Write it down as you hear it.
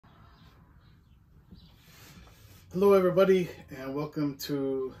Hello everybody, and welcome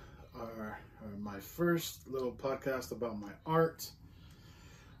to my first little podcast about my art.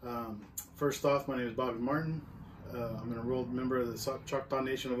 First off, my name is Bobby Martin. I'm an enrolled member of the Choctaw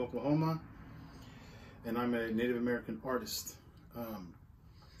Nation of Oklahoma, and I'm a Native American artist.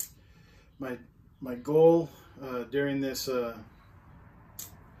 My goal during this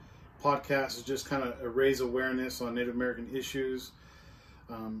podcast is just kind of raise awareness on Native American issues,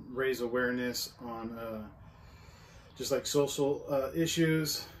 raise awareness on just like social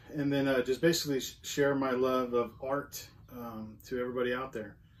issues, and then just basically share my love of art to everybody out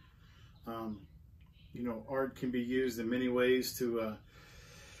there. You know, art can be used in many ways to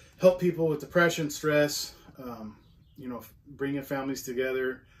help people with depression, stress, you know, bringing families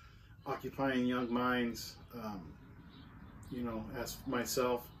together, occupying young minds, you know, as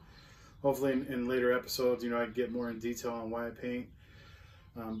myself. Hopefully in later episodes, you know, I get more in detail on why I paint.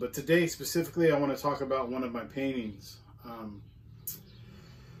 But today specifically, I want to talk about one of my paintings.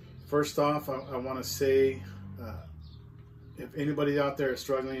 First off, I want to say, if anybody out there is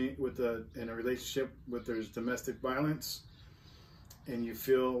struggling with in a relationship with there's domestic violence, and you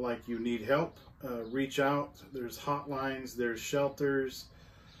feel like you need help, reach out. There's hotlines, there's shelters.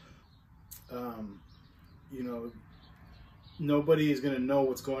 You know, nobody is going to know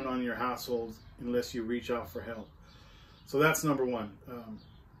what's going on in your household unless you reach out for help. So that's number one.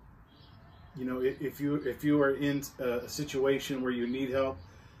 You know, if you are in a situation where you need help,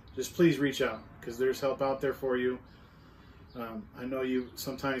 just please reach out, because there's help out there for you. I know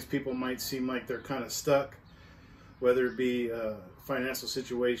sometimes people might seem like they're kind of stuck, whether it be financial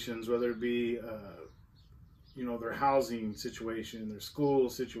situations, whether it be you know, their housing situation, their school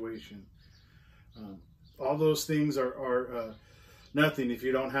situation. All those things are nothing if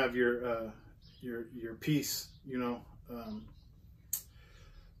you don't have your peace, you know.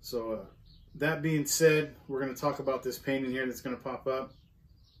 So that being said, we're going to talk about this painting here that's going to pop up,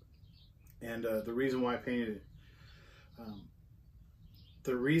 and the reason why I painted it.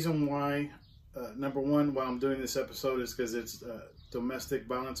 The reason why, number one, why I'm doing this episode is because it's Domestic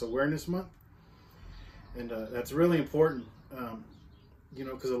Violence Awareness Month, and that's really important, you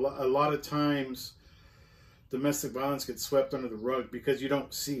know, because a lot of times domestic violence gets swept under the rug because you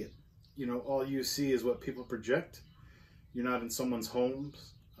don't see it. You know, all you see is what people project. You're not in someone's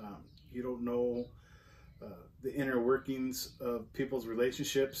homes. You don't know the inner workings of people's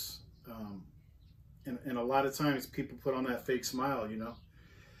relationships. And a lot of times people put on that fake smile, you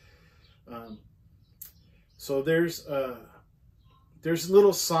know. So there's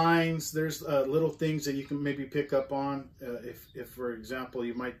little signs, there's little things that you can maybe pick up on. If for example,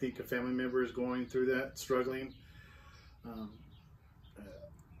 you might think a family member is going through that, struggling.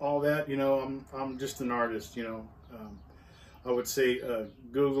 All that, you know, I'm just an artist, you know. I would say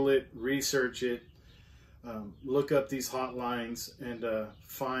Google it, research it, look up these hotlines, and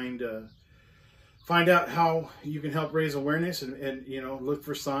find out how you can help raise awareness, and you know, look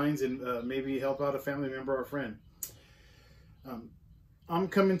for signs, and maybe help out a family member or a friend. I'm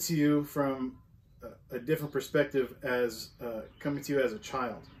coming to you from a different perspective, as coming to you as a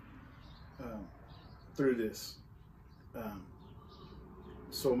child through this.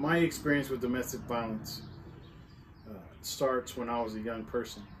 So my experience with domestic violence starts when I was a young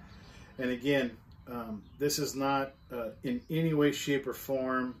person. And again, this is not in any way, shape, or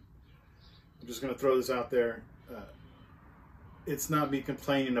form, I'm just going to throw this out there, it's not me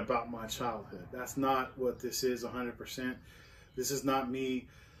complaining about my childhood. That's not what this is 100%. This is not me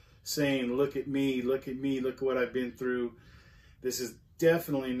saying, look at me, look at me, look at what I've been through. This is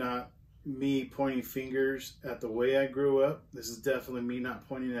definitely not me pointing fingers at the way I grew up. This is definitely me not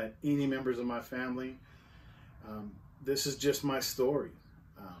pointing at any members of my family. This is just my story,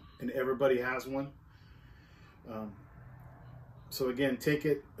 and everybody has one. So again, take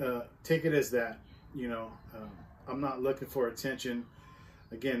it as that. You know, I'm not looking for attention.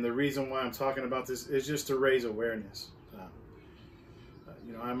 Again, the reason why I'm talking about this is just to raise awareness.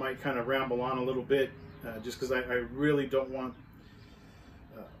 You know, I might kind of ramble on a little bit, just because I really don't want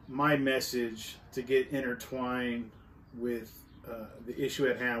my message to get intertwined with the issue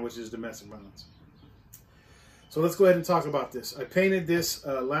at hand, which is domestic violence. So let's go ahead and talk about this. I painted this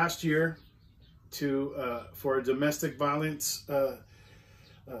last year for a domestic violence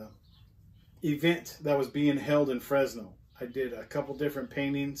event that was being held in Fresno. I did a couple different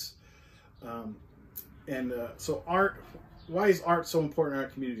paintings. So art, why is art so important in our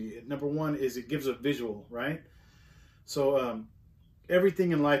community? Number one is it gives a visual, right? So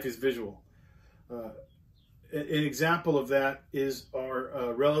everything in life is visual. An example of that is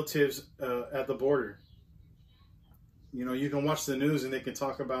our relatives at the border. You know, you can watch the news and they can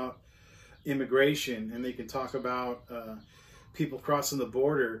talk about immigration, and they can talk about people crossing the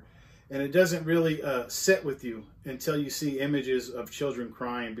border, and it doesn't really sit with you until you see images of children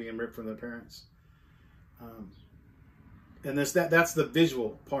crying, being ripped from their parents. And that's the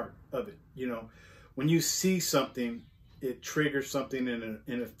visual part of it. You know, when you see something, it triggers something and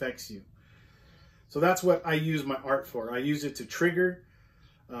it affects you. So that's what I use my art for. I use it to trigger.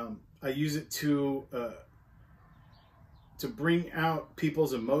 I use it to bring out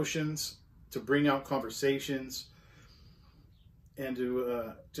people's emotions, to bring out conversations, and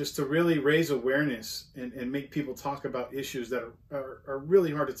to just to really raise awareness and make people talk about issues that are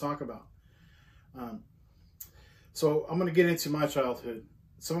really hard to talk about. So I'm going to get into my childhood.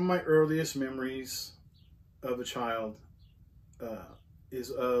 Some of my earliest memories of a child is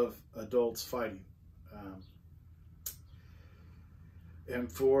of adults fighting.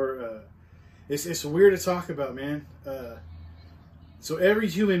 And for, it's weird to talk about, man. So every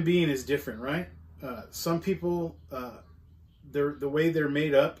human being is different, right? Some people, the way they're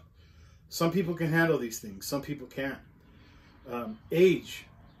made up, some people can handle these things. Some people can't. Age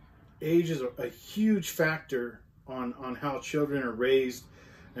is a huge factor on how children are raised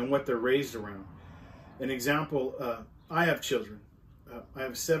and what they're raised around. An example, I have children. I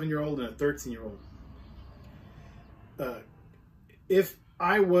have a 7-year-old and a 13-year-old. If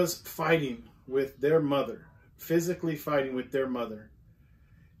I was fighting with their mother, physically fighting with their mother,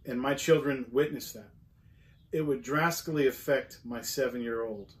 and my children witnessed that, it would drastically affect my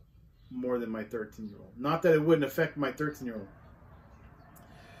 7-year-old more than my 13-year-old. Not that it wouldn't affect my 13-year-old.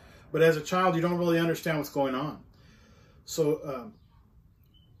 But as a child, you don't really understand what's going on. So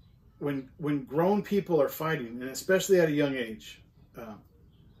when grown people are fighting, and especially at a young age,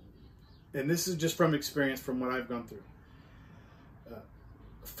 and this is just from experience, from what I've gone through,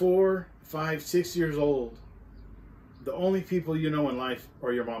 4, 5, 6 years old, the only people you know in life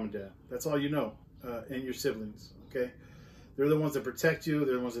are your mom and dad. That's all you know, and your siblings, okay? They're the ones that protect you.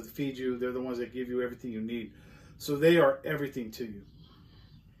 They're the ones that feed you. They're the ones that give you everything you need. So they are everything to you.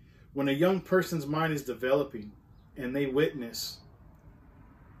 When a young person's mind is developing and they witness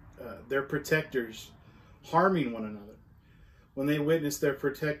their protectors harming one another, when they witness their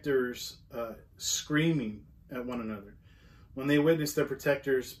protectors screaming at one another, when they witness their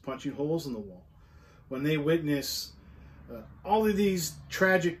protectors punching holes in the wall, when they witness all of these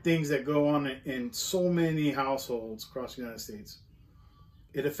tragic things that go on in so many households across the United States,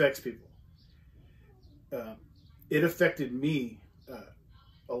 it affects people. It affected me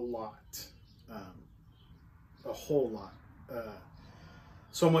a lot, a whole lot.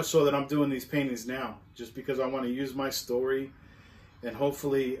 So much so that I'm doing these paintings now, just because I want to use my story and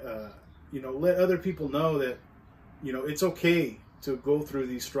hopefully, let other people know that, it's okay to go through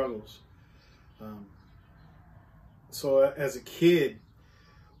these struggles. So as a kid,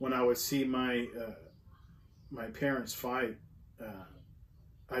 when I would see my parents fight,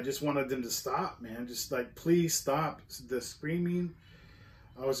 I just wanted them to stop, man. Just like, please stop the screaming.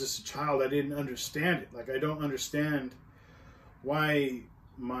 I was just a child. I didn't understand it. Like, I don't understand why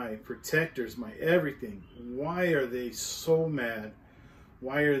my protectors, my everything, why are they so mad?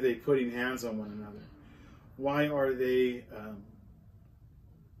 Why are they putting hands on one another? Why are they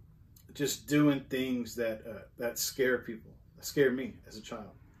just doing things that scare people, that scare me as a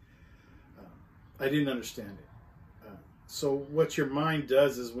child? I didn't understand it. So what your mind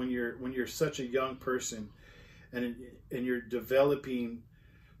does is when you're such a young person and you're developing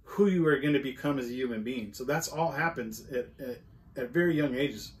who you are going to become as a human being. So that's all happens at very young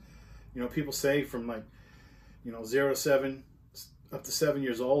ages. People say from 0 to 7 up to 7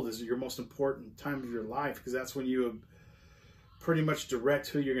 years old is your most important time of your life, because that's when you pretty much direct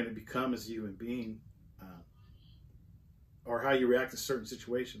who you're going to become as a human being, or how you react to certain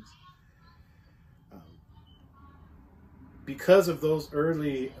situations. Because of those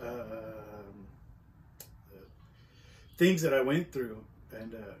early things that I went through,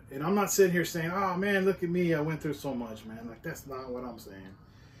 and I'm not sitting here saying, oh man, look at me, I went through so much, man. Like, that's not what I'm saying.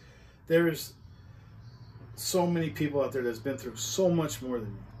 There's so many people out there that's been through so much more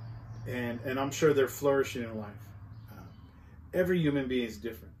than me, and I'm sure they're flourishing in life. Every human being is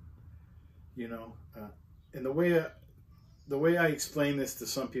different, and the way I explain this to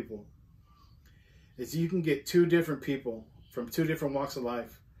some people is you can get two different people from two different walks of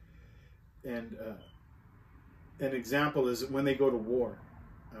life, and an example is when they go to war.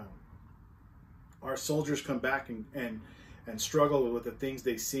 Our soldiers come back and struggle with the things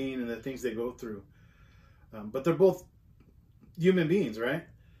they've seen and the things they go through. But they're both human beings, right?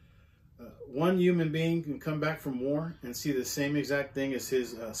 One human being can come back from war and see the same exact thing as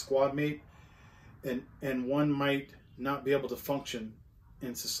his squad mate, and one might not be able to function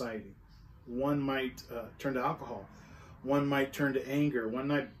in society. One might turn to alcohol. One might turn to anger.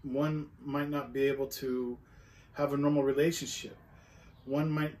 One might not be able to have a normal relationship. One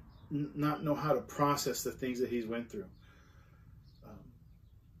might not know how to process the things that he's went through.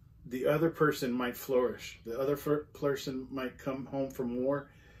 The other person might flourish. The other person might come home from war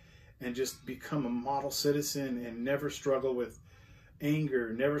and just become a model citizen and never struggle with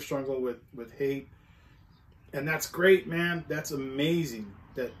anger, never struggle with hate. And that's great, man. That's amazing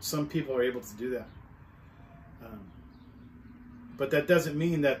that some people are able to do that. But that doesn't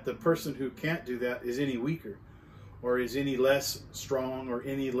mean that the person who can't do that is any weaker or is any less strong or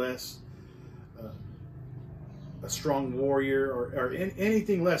any less a strong warrior or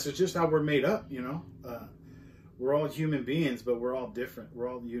anything less. It's just how we're made up, you know. We're all human beings, but we're all different. We're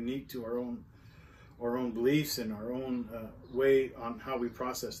all unique to our own beliefs and our own way on how we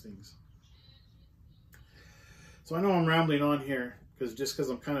process things. So I know I'm rambling on here because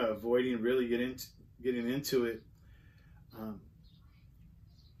I'm kind of avoiding really getting into it.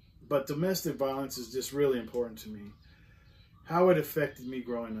 But domestic violence is just really important to me. How it affected me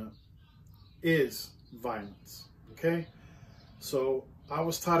growing up is violence. Okay, so I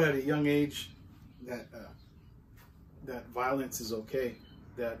was taught at a young age that that violence is okay.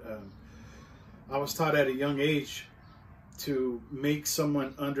 That I was taught at a young age to make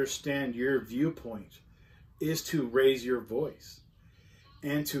someone understand your viewpoint is to raise your voice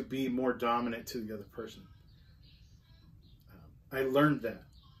and to be more dominant to the other person. I learned that,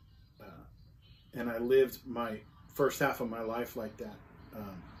 and I lived my first half of my life like that.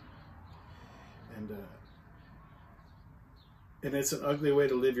 And it's an ugly way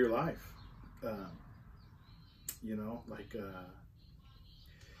to live your life. You know, like,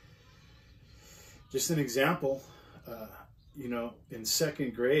 just an example, you know, in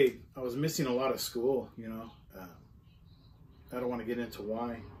second grade, I was missing a lot of school, you know. I don't want to get into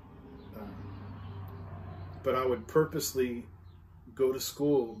why. But I would purposely go to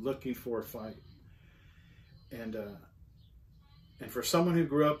school looking for a fight. And for someone who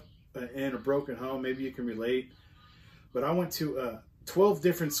grew up in a broken home, maybe you can relate. But I went to 12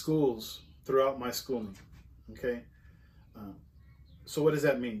 different schools throughout my schooling, okay? So what does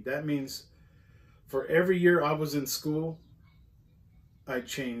that mean? That means for every year I was in school, I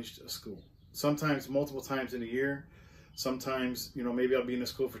changed a school. Sometimes multiple times in a year. Sometimes, you know, maybe I'll be in a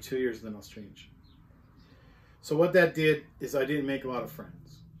school for 2 years and then I'll change. So what that did is I didn't make a lot of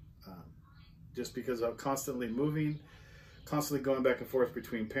friends. Just because I'm constantly moving, constantly going back and forth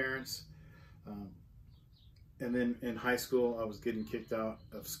between parents. And then in high school, I was getting kicked out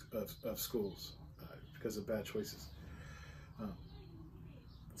of schools because of bad choices.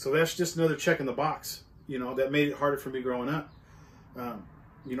 So that's just another check in the box, you know, that made it harder for me growing up.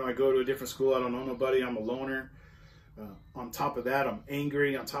 You know, I go to a different school, I don't know nobody, I'm a loner. On top of that, I'm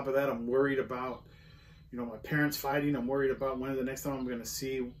angry. On top of that, I'm worried about, you know, my parents fighting. I'm worried about when the next time I'm going to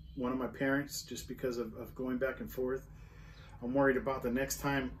see one of my parents just because of going back and forth. I'm worried about the next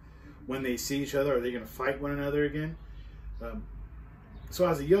time when they see each other, are they going to fight one another again? So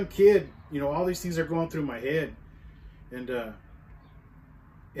as a young kid, you know, all these things are going through my head, and I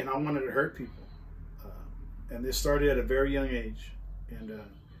wanted to hurt people. And this started at a very young age.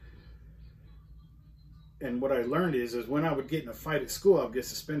 And what I learned is when I would get in a fight at school, I would get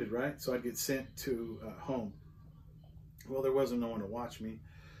suspended, right? So I'd get sent to home. Well, there wasn't no one to watch me.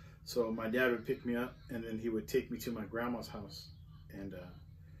 So my dad would pick me up, and then he would take me to my grandma's house. And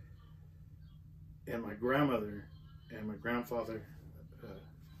my grandmother and my grandfather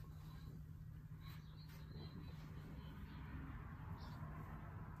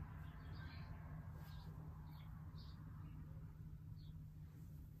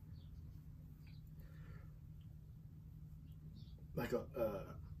like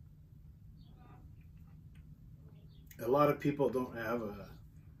a lot of people don't have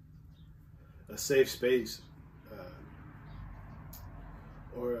a safe space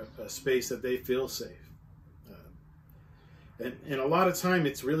or a space that they feel safe, and a lot of time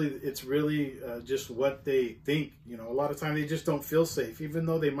it's really just what they think. You know, a lot of time they just don't feel safe, even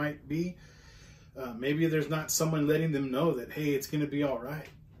though they might be. Maybe there's not someone letting them know that, hey, it's going to be all right.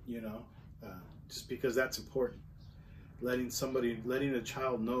 You know, just because that's important. Letting a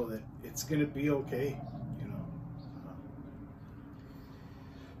child know that it's going to be okay, you know.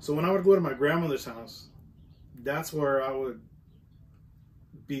 So when I would go to my grandmother's house, that's where I would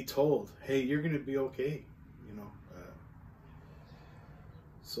be told, hey, you're going to be okay, you know.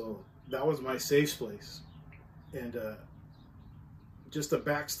 So that was my safe place. And just a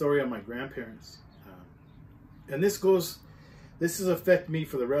backstory on my grandparents. And this has affected me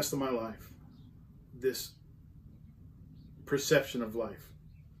for the rest of my life. This perception of life.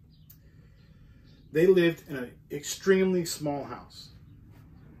 they lived in an extremely small house.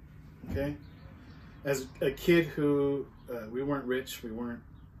 Okay? As a kid who, we weren't rich, we weren't,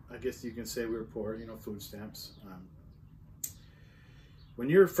 I guess you can say we were poor, you know, food stamps. When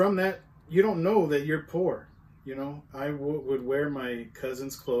you're from that, you don't know that you're poor. You know, I would wear my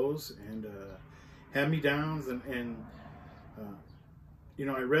cousin's clothes and hand-me-downs, and you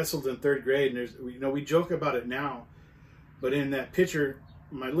know, I wrestled in 3rd grade, and there's, you know, we joke about it now, but in that picture,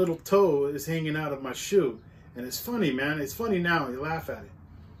 my little toe is hanging out of my shoe, and it's funny, man. It's funny now. You laugh at it,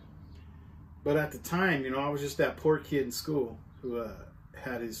 but at the time, you know, I was just that poor kid in school who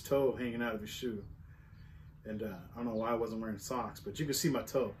had his toe hanging out of his shoe, and I don't know why I wasn't wearing socks, but you could see my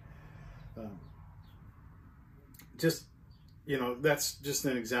toe. Just, you know, that's just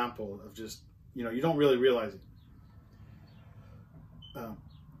an example of just, you know, you don't really realize it.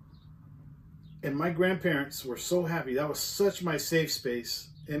 And my grandparents were so happy. That was such my safe space.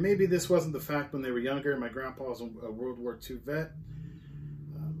 And maybe this wasn't the fact when they were younger. My grandpa was a World War II vet.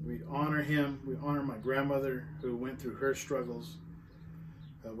 We honor him. We honor my grandmother who went through her struggles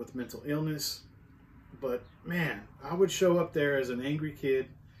with mental illness. But man, I would show up there as an angry kid,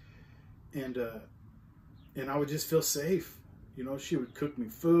 and I would just feel safe. You know, she would cook me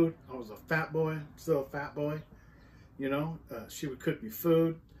food. I was a fat boy, still a fat boy. You know, she would cook me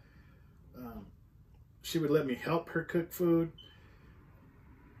food. She would let me help her cook food.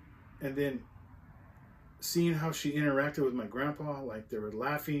 And then seeing how she interacted with my grandpa, like they were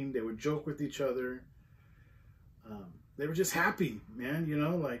laughing, they would joke with each other. They were just happy, man, you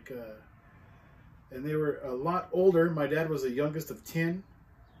know, like, and they were a lot older. My dad was the youngest of 10.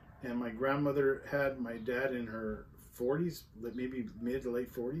 And my grandmother had my dad in her 40s, maybe mid to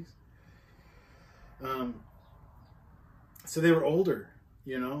late 40s. So they were older,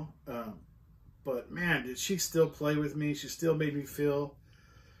 you know. But man, did she still play with me? She still made me feel,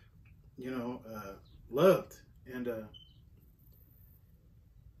 you know, loved. And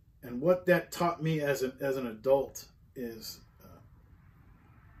what that taught me as an adult is,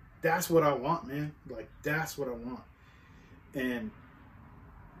 that's what I want, man. Like, that's what I want. And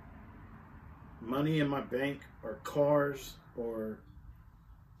money in my bank or cars or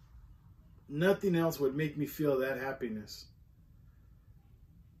nothing else would make me feel that happiness,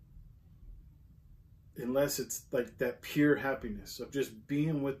 unless it's like that pure happiness of just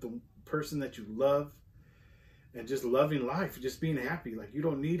being with the person that you love and just loving life, just being happy. Like, you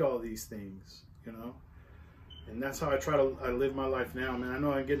don't need all these things, you know. And that's how I live my life now, man. I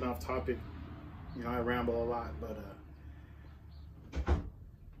know I'm getting off topic, you know, I ramble a lot, but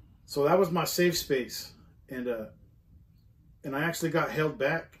so that was my safe space. And I actually got held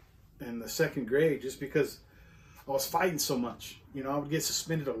back in the 2nd grade just because I was fighting so much. You know, I would get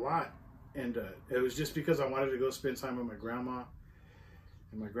suspended a lot. And it was just because I wanted to go spend time with my grandma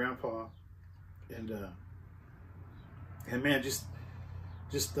and my grandpa. And man, just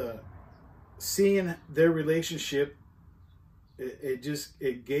seeing their relationship,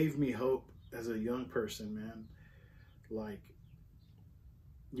 it gave me hope as a young person, man. Like,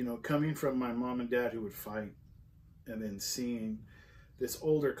 you know, coming from my mom and dad who would fight, and then seeing this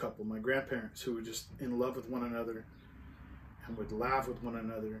older couple, my grandparents, who were just in love with one another and would laugh with one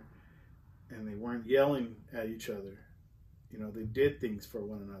another, and they weren't yelling at each other. You know, they did things for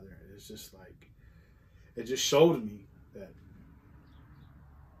one another. It's just like, it just showed me that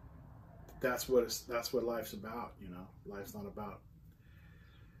that's what life's about, you know. Life's not about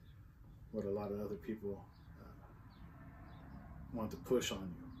what a lot of other people want to push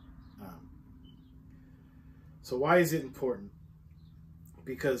on you. So why is it important?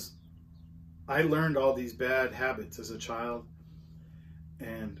 Because I learned all these bad habits as a child,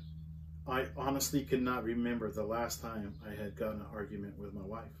 and I honestly cannot remember the last time I had gotten an argument with my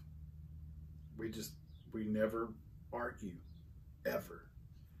wife. We never argue, ever.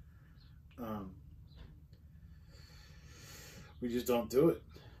 We just don't do it.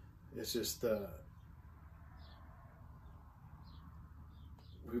 It's just,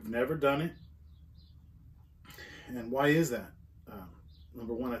 we've never done it. And why is that?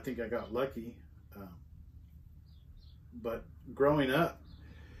 Number one, I think I got lucky. But growing up,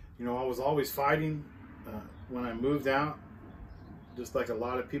 you know, I was always fighting. When I moved out, just like a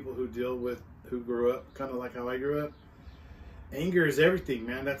lot of people who grew up kind of like how I grew up, anger is everything,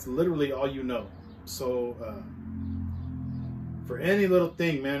 man. That's literally all you know. So for any little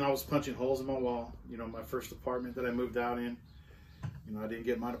thing, man, I was punching holes in my wall. You know, my first apartment that I moved out in, you know, I didn't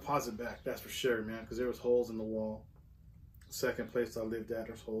get my deposit back, that's for sure, man, because there was holes in the wall. Second place I lived at,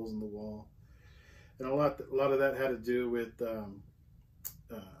 there's holes in the wall. And a lot of that had to do with,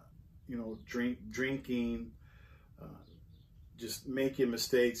 you know, drinking, just making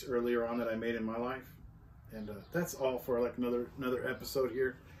mistakes earlier on that I made in my life. And that's all for like another episode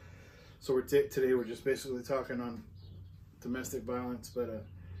here. So today we're just basically talking on domestic violence, but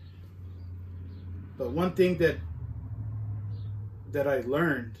one thing that I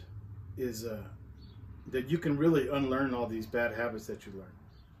learned is that you can really unlearn all these bad habits that you learn,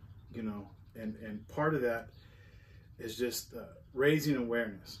 you know, and part of that is just raising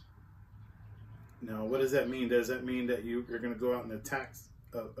awareness. Now, what does that mean? Does that mean that you're going to go out and attack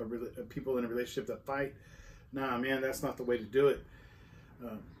people in a relationship that fight? Nah, man, that's not the way to do it.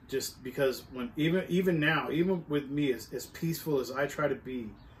 Just because even now, even with me, as peaceful as I try to be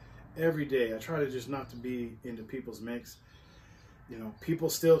every day, I try to just not to be into people's mix. You know, people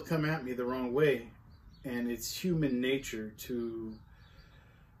still come at me the wrong way, and it's human nature to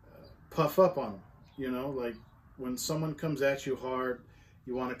puff up on them. You know, like when someone comes at you hard,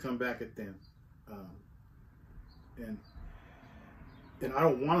 you want to come back at them, and I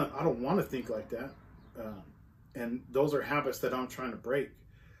don't want to think like that. And those are habits that I'm trying to break.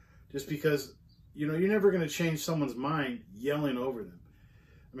 Just because, you know, you're never going to change someone's mind yelling over them.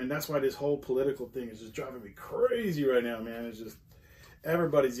 I mean, that's why this whole political thing is just driving me crazy right now, man. It's just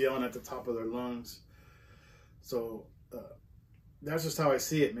everybody's yelling at the top of their lungs. So that's just how I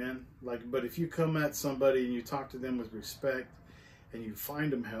see it, man. Like, but if you come at somebody and you talk to them with respect, and you find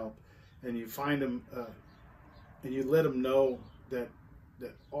them help, and you find them, and you let them know that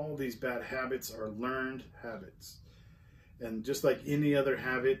all these bad habits are learned habits, and just like any other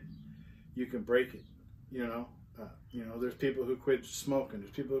habit, you can break it. You know, there's people who quit smoking.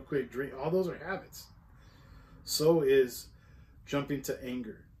 There's people who quit drinking. All those are habits. So is jumping to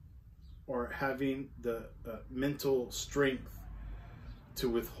anger, or having the mental strength to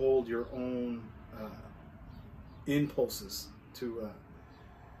withhold your own impulses to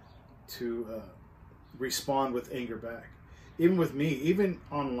respond with anger back. Even with me, even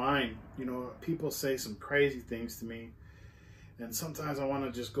online, you know, people say some crazy things to me, and sometimes I want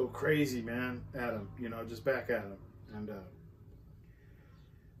to just go crazy, man, at them, you know, just back at them,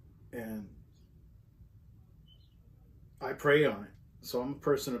 and I pray on it. So I'm a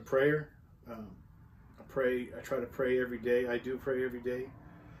person of prayer. I try to pray every day. I do pray every day.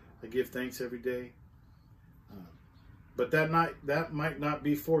 I give thanks every day. But that might not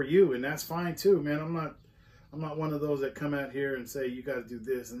be for you, and that's fine too, man. I'm not one of those that come out here and say you got to do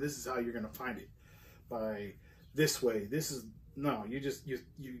this and this is how you're going to find it by this way. No, you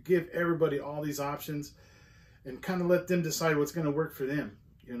give everybody all these options and kind of let them decide what's going to work for them.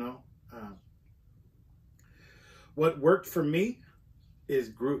 You know, what worked for me is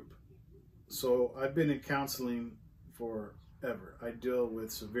group. So I've been in counseling forever. I deal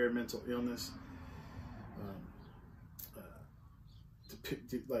with severe mental illness,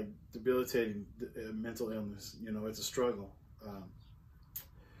 like debilitating mental illness. You know, it's a struggle.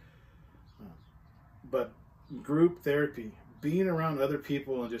 But group therapy, being around other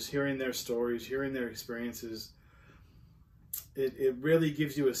people and just hearing their stories, hearing their experiences, it really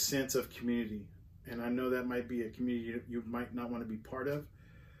gives you a sense of community. And I know that might be a community you might not want to be part of,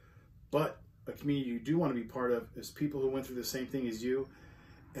 but a community you do want to be part of is people who went through the same thing as you,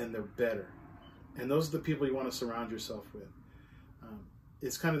 and they're better. And those are the people you want to surround yourself with.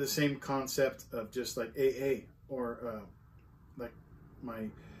 It's kind of the same concept of just like AA, or like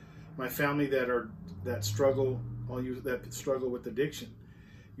my family that struggle, all you that struggle with addiction.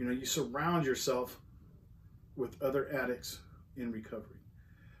 You know, you surround yourself with other addicts in recovery.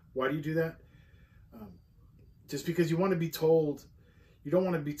 Why do you do that? Just because you want to be told, you don't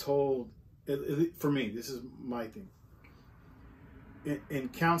want to be told. For me, this is my thing. In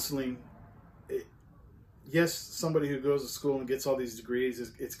counseling, yes, somebody who goes to school and gets all these degrees,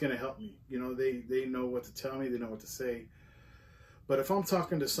 it's going to help me. You know, they know what to tell me, they know what to say. But if I'm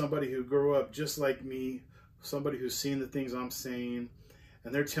talking to somebody who grew up just like me, somebody who's seen the things I'm saying,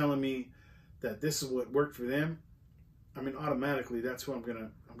 and they're telling me that this is what worked for them, I mean, automatically that's who I'm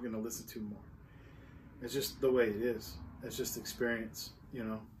gonna listen to more. It's just the way it is. It's just experience, you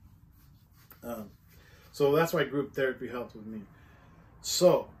know. So that's why group therapy helped with me.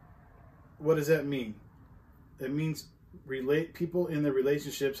 So, what does that mean? It means people in their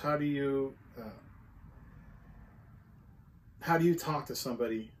relationships. How do you talk to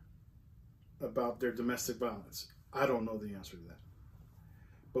somebody about their domestic violence? I don't know the answer to that.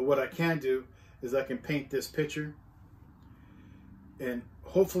 But what I can do is I can paint this picture, and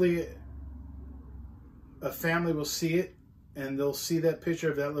hopefully a family will see it, and they'll see that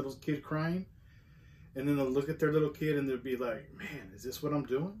picture of that little kid crying, and then they'll look at their little kid and they'll be like, man, is this what I'm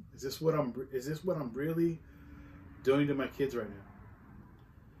doing? Is this what I'm really doing to my kids right now?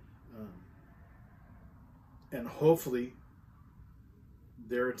 And hopefully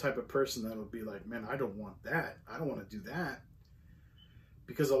they're a type of person that'll be like, man, I don't want that. I don't want to do that.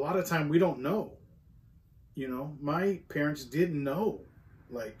 Because a lot of time we don't know. You know, my parents didn't know.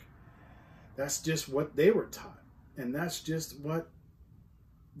 Like, that's just what they were taught. And that's just what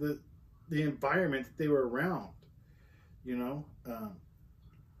the environment that they were around, you know.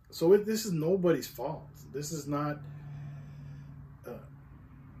 So this is nobody's fault. This is not,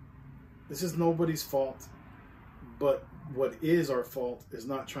 this is nobody's fault. But what is our fault is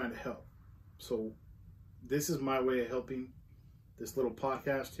not trying to help. So this is my way of helping, this little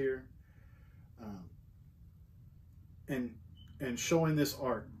podcast here, and showing this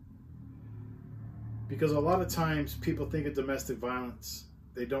art. Because a lot of times people think of domestic violence,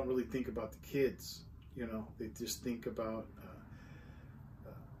 they don't really think about the kids. You know, they just think about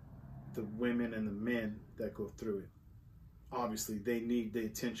the women and the men that go through it. Obviously, they need the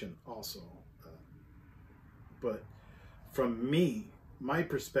attention also. But from me, my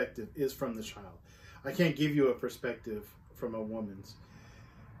perspective is from the child. I can't give you a perspective from a woman's.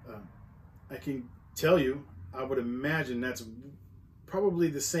 I can tell you, I would imagine that's probably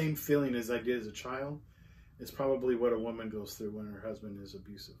the same feeling as I did as a child. It's probably what a woman goes through when her husband is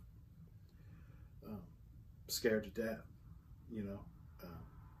abusive. Scared to death, you know.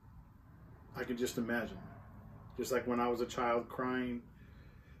 I can just imagine. Just like when I was a child, crying,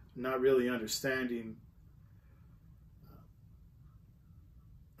 not really understanding.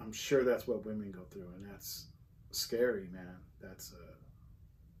 I'm sure that's what women go through, and that's scary, man. It's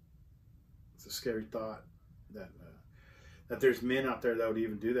a scary thought that there's men out there that would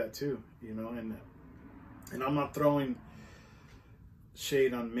even do that too, you know. And I'm not throwing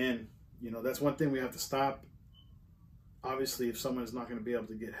shade on men, you know. That's one thing we have to stop. Obviously, if someone is not going to be able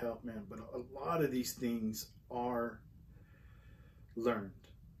to get help, man, but a lot of these things are learned,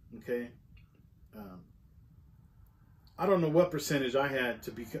 okay? I don't know what percentage I had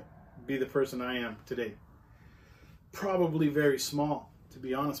to be the person I am today. Probably very small, to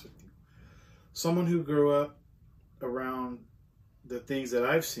be honest with you. Someone who grew up around the things that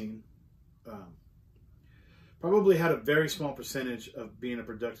I've seen probably had a very small percentage of being a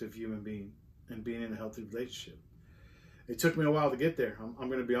productive human being and being in a healthy relationship. It took me a while to get there. I'm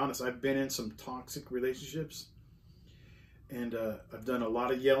going to be honest. I've been in some toxic relationships, and I've done a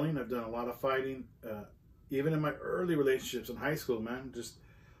lot of yelling. I've done a lot of fighting. Even in my early relationships in high school, man, just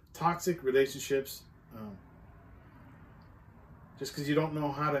toxic relationships. Just because you don't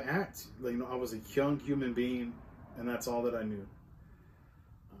know how to act. Like, you know, I was a young human being, and that's all that I knew.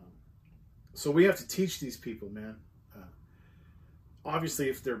 So we have to teach these people, man. Obviously,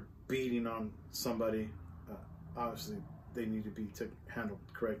 if they're beating on somebody, obviously they need to be handled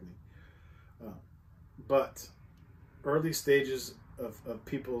correctly. But early stages of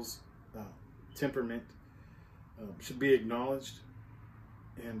people's temperament should be acknowledged.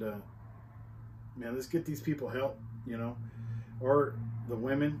 And man, let's get these people help, you know. Or the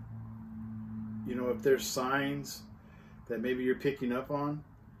women, you know, if there's signs that maybe you're picking up on,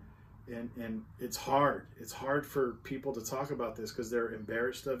 and it's hard for people to talk about this because they're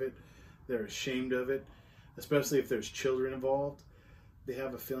embarrassed of it, they're ashamed of it, especially if there's children involved. They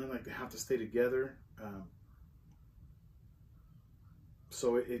have a feeling like they have to stay together.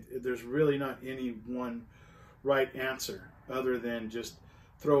 So there's really not any one right answer other than just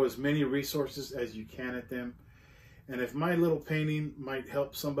throw as many resources as you can at them. And if my little painting might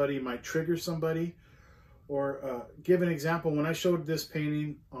help somebody, might trigger somebody, or give an example, when I showed this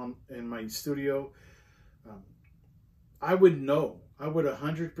painting in my studio, I would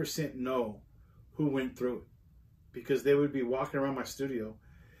 100% know who went through it, because they would be walking around my studio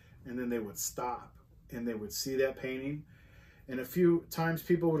and then they would stop and they would see that painting, and a few times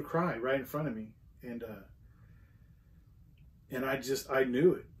people would cry right in front of me, and I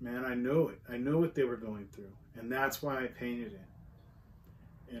knew it, man. I knew it. I knew what they were going through, and that's why I painted it.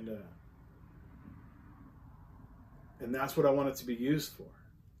 And that's what I want it to be used for.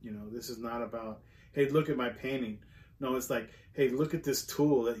 You know, this is not about, hey, look at my painting. No, it's like, hey, look at this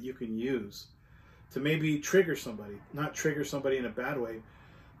tool that you can use to maybe trigger somebody. Not trigger somebody in a bad way,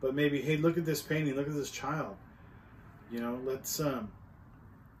 but maybe, hey, look at this painting. Look at this child. You know, let's not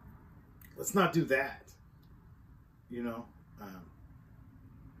do that. You know,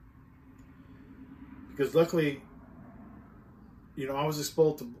 because luckily, you know, I was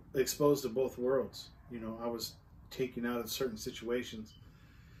exposed to both worlds. You know, I was taken out of certain situations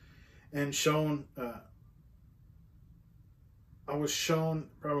and shown. I was shown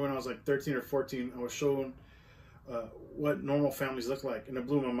probably when I was like 13 or 14. I was shown what normal families look like, and it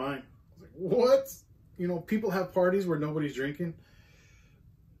blew my mind. I was like, what? You know, people have parties where nobody's drinking.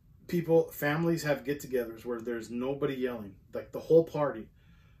 Families have get-togethers where there's nobody yelling. Like the whole party,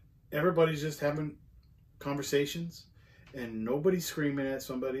 everybody's just having conversations, and nobody's screaming at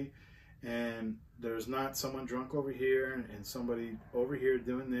somebody, and there's not someone drunk over here and somebody over here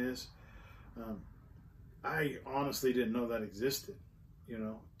doing this. I honestly didn't know that existed, you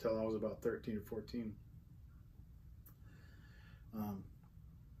know, till I was about 13 or 14.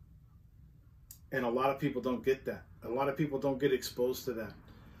 And a lot of people don't get that. A lot of people don't get exposed to that.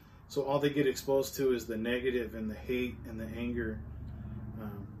 So all they get exposed to is the negative and the hate and the anger.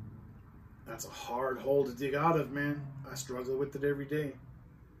 That's a hard hole to dig out of, man. I struggle with it every day.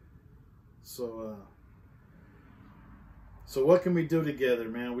 So what can we do together,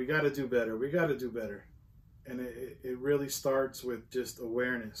 man? We got to do better. We got to do better. And it really starts with just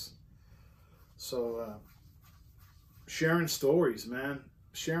awareness. So sharing stories, man.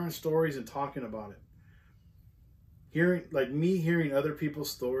 Sharing stories and talking about it. Hearing other people's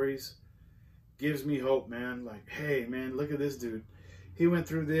stories gives me hope, man. Like, hey, man, look at this dude. He went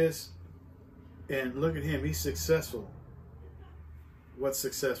through this, and look at him. He's successful. What's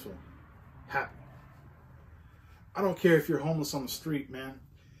successful? Happy. I don't care if you're homeless on the street, man.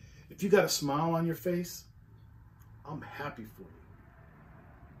 If you got a smile on your face, I'm happy for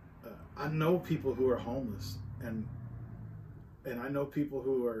you. I know people who are homeless, and I know people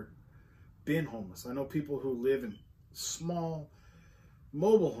who are been homeless. I know people who live in small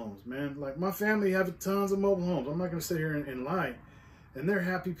mobile homes, man. Like, my family have tons of mobile homes. I'm not going to sit here and lie. And they're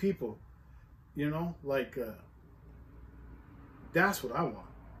happy people, you know, like, that's what I want.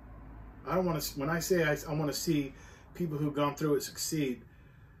 I don't want to, when I say I want to see people who've gone through it succeed.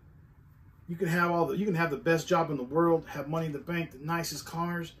 You can have you can have the best job in the world, have money in the bank, the nicest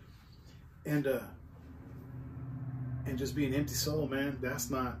cars, and just be an empty soul, man. That's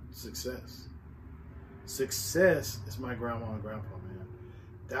not success. Success is my grandma and grandpa, man.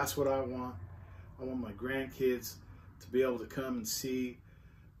 That's what I want. I want my grandkids to be able to come and see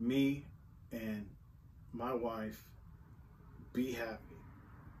me and my wife be happy.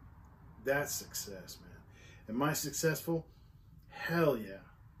 That's success, man. Am I successful? Hell yeah.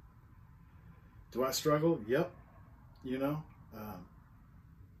 Do I struggle? Yep. You know?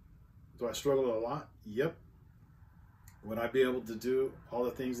 Do I struggle a lot? Yep. Would I be able to do all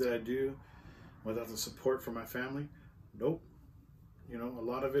the things that I do without the support from my family? Nope. You know, a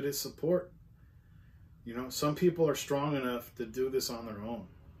lot of it is support. You know, some people are strong enough to do this on their own.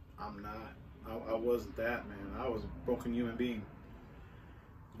 I'm not. I wasn't that, man. I was a broken human being.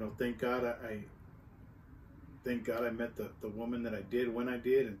 You know, thank God I met the woman that I did when I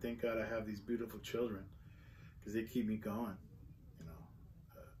did, and thank God I have these beautiful children, because they keep me going. You know,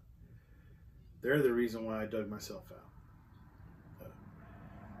 they're the reason why I dug myself out.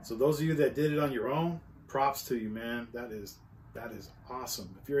 So those of you that did it on your own, props to you, man. That is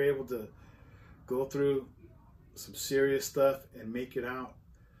awesome. If you're able to go through some serious stuff and make it out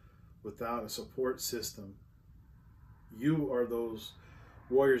without a support system, you are those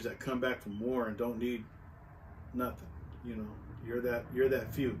warriors that come back from war and don't need nothing. You know, you're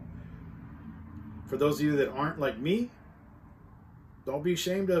that few. For those of you that aren't like me, don't be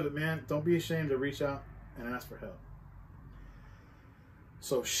ashamed of it, man. Don't be ashamed to reach out and ask for help.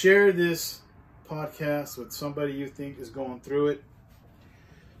 So share this podcast with somebody you think is going through it.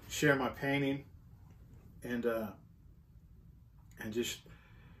 Share my painting, and just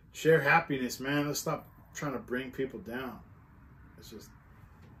share happiness, man. Let's stop trying to bring people down. It's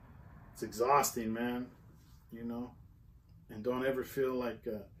exhausting, man. You know, and don't ever feel like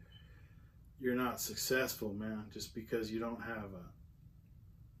you're not successful, man, just because you don't have a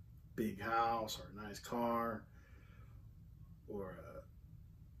big house or a nice car, or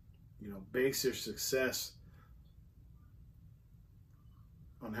you know, base your success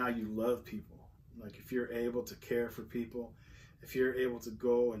on how you love people. Like, if you're able to care for people, if you're able to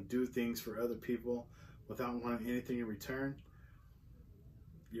go and do things for other people without wanting anything in return,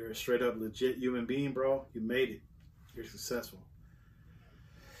 you're a straight up legit human being, bro. You made it. You're successful.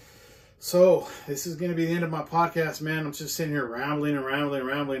 So this is going to be the end of my podcast, man. I'm just sitting here rambling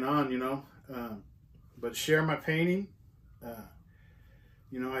on, you know. But share my painting.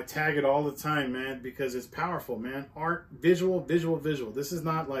 You know, I tag it all the time, man, because it's powerful, man. Art, visual. This is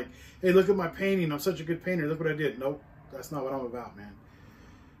not like, hey, look at my painting. I'm such a good painter. Look what I did. Nope, that's not what I'm about, man.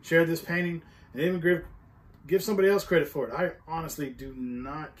 Share this painting and even give somebody else credit for it. I honestly do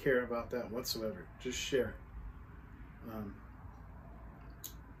not care about that whatsoever. Just share it.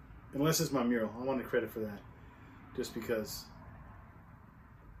 Unless it's my mural. I want the credit for that. Just because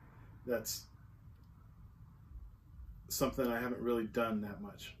that's something I haven't really done that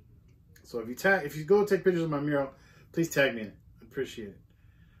much. So if you go take pictures of my mural, please tag me in it. I appreciate it.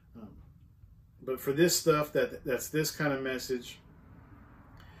 But for this stuff that's this kind of message,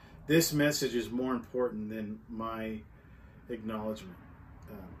 this message is more important than my acknowledgement.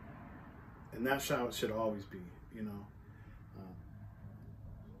 And that's how it should always be, you know.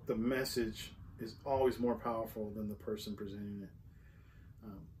 The message is always more powerful than the person presenting it.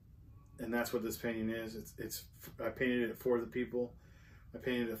 And that's what this painting is. I painted it for the people. I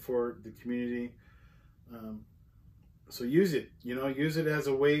painted it for the community. So use it, you know, use it as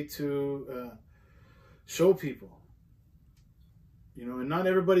a way to show people, you know, and not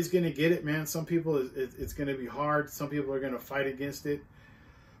everybody's going to get it, man. Some people, it's going to be hard. Some people are going to fight against it,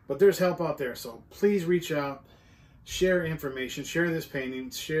 but there's help out there. So please reach out, share information, share this painting,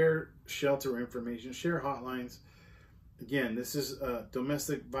 share shelter information, share hotlines. Again, this is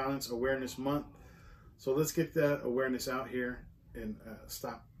Domestic Violence Awareness Month. So let's get that awareness out here and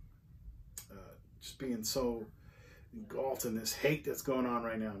stop just being so engulfed in this hate that's going on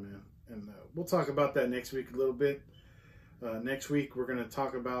right now, man. And we'll talk about that next week a little bit. Next week, we're going to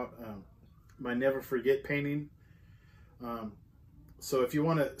talk about my Never Forget painting. So if you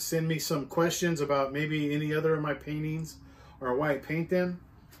want to send me some questions about maybe any other of my paintings or why I paint them,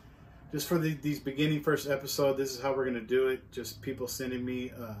 just for these beginning first episode, this is how we're going to do it. Just people sending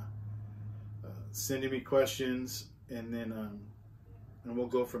me questions, and then and we'll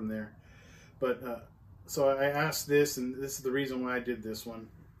go from there. But so I asked this, and this is the reason why I did this one.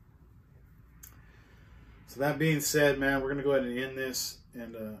 So that being said, man, we're going to go ahead and end this.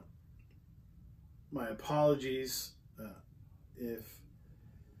 And my apologies if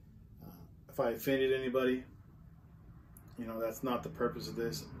I offended anybody. You know, that's not the purpose of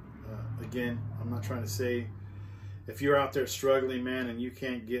this. Again, I'm not trying to say if you're out there struggling, man, and you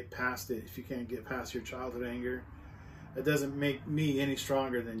can't get past it, if you can't get past your childhood anger, it doesn't make me any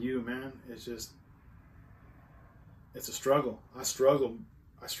stronger than you, man. It's just, it's a struggle. I struggle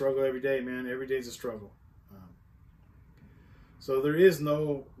every day, man. Every day's a struggle. So there is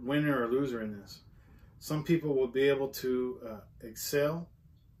no winner or loser in this. Some people will be able to excel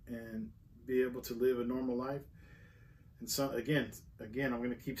and be able to live a normal life. And some, again, I'm going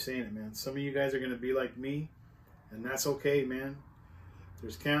to keep saying it, man. Some of you guys are going to be like me, and that's okay, man.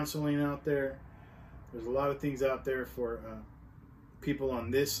 There's counseling out there. There's a lot of things out there for people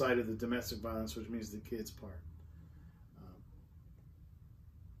on this side of the domestic violence, which means the kids part.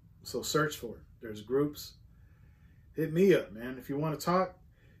 So search for it. There's groups. Hit me up, man. If you want to talk,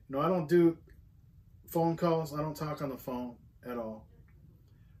 you know, I don't do phone calls. I don't talk on the phone at all,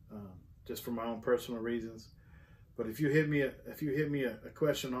 just for my own personal reasons. But if you hit me a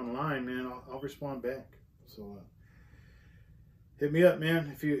question online, man, I'll respond back. So hit me up,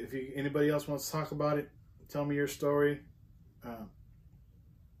 man. If anybody else wants to talk about it, tell me your story.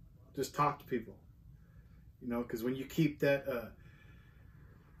 Just talk to people, you know, because when you keep that.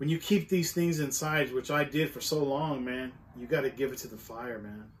 When you keep these things inside, which I did for so long, man, you got to give it to the fire,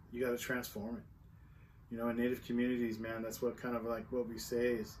 man. You got to transform it. You know, in Native communities, man, that's what kind of like what we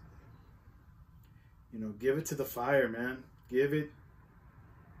say is, you know, give it to the fire, man. Give it,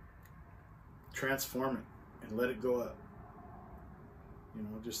 transform it, and let it go up. You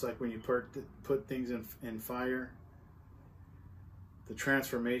know, just like when you put things in fire, the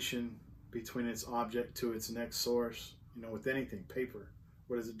transformation between its object to its next source, you know, with anything, paper.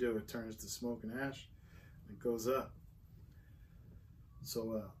 What does it do? It turns to smoke and ash. It goes up.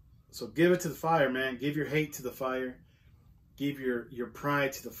 So give it to the fire, man. Give your hate to the fire. Give your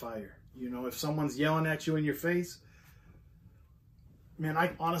pride to the fire. You know, if someone's yelling at you in your face, man,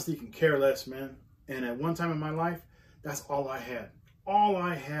 I honestly can care less, man. And at one time in my life, that's all I had. All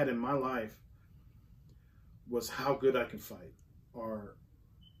I had in my life was how good I can fight, or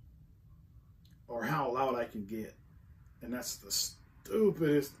how loud I can get. And that's the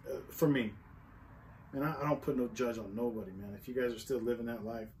stupidest for me. And I don't put no judge on nobody, man. If you guys are still living that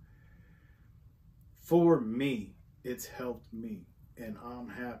life, for me, it's helped me, and I'm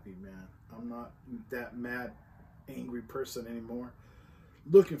happy, man. I'm not that mad, angry person anymore,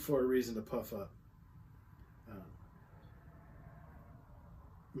 looking for a reason to puff up.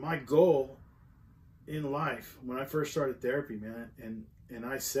 My goal in life, when I first started therapy, man, and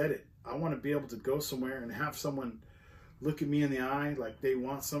I said it, I want to be able to go somewhere and have someone look at me in the eye like they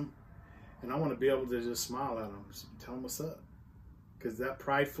want some, and I want to be able to just smile at them, just tell them what's up. Because that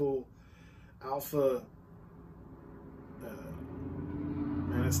prideful alpha,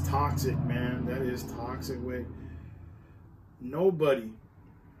 man, it's toxic, man. That is toxic way. Nobody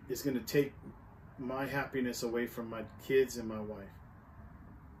is going to take my happiness away from my kids and my wife.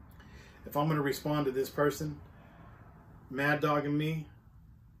 If I'm going to respond to this person mad dogging me,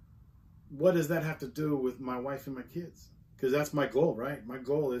 what does that have to do with my wife and my kids? Because that's my goal, right? My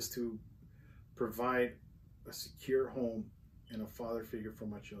goal is to provide a secure home and a father figure for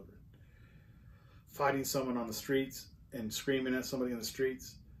my children. Fighting someone on the streets and screaming at somebody in the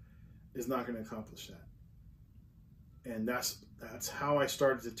streets is not going to accomplish that. And that's how I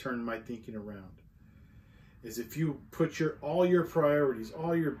started to turn my thinking around. Is if you put all your priorities,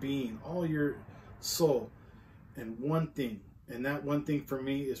 all your being, all your soul in one thing, and that one thing for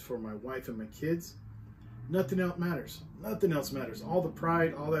me is for my wife and my kids, nothing else matters. Nothing else matters. All the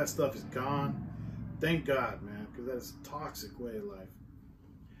pride, all that stuff is gone. Thank God, man, because that's a toxic way of life.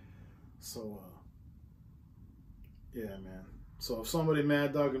 So, yeah, man. So if somebody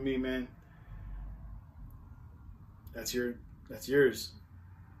mad dogging me, man, that's yours.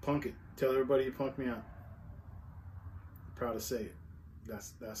 Punk it. Tell everybody you punked me out. I'm proud to say it.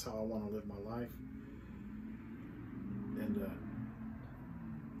 That's how I want to live my life.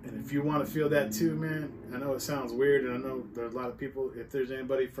 And if you want to feel that too, man, I know it sounds weird, and I know there's a lot of people. If there's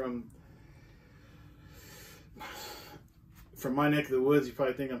anybody from my neck of the woods, you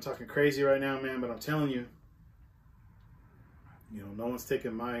probably think I'm talking crazy right now, man. But I'm telling you, no one's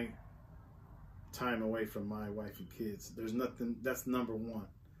taking my time away from my wife and kids. There's nothing. That's number one.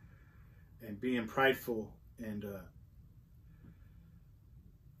 And being prideful, and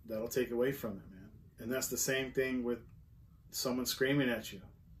that'll take away from it, man. And that's the same thing with someone screaming at you.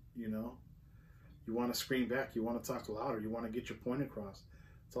 You want to scream back. You want to talk louder. You want to get your point across.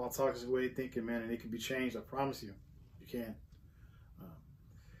 It's all toxic way of thinking, man, and it can be changed. I promise you, you can.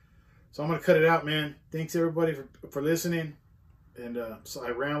 So I'm gonna cut it out, man. Thanks everybody for listening. And so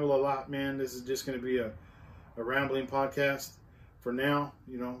I ramble a lot, man. This is just gonna be a rambling podcast for now.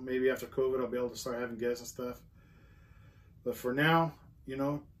 Maybe after COVID, I'll be able to start having guests and stuff. But for now,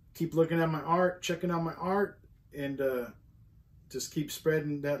 keep looking at my art, checking out my art, and just keep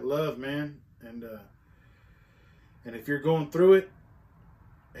spreading that love, man. And if you're going through it,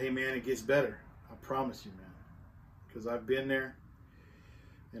 hey, man, it gets better. I promise you, man. Because I've been there,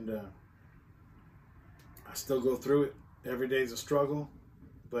 and I still go through it. Every day's a struggle,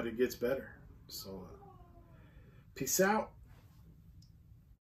 but it gets better. So, peace out.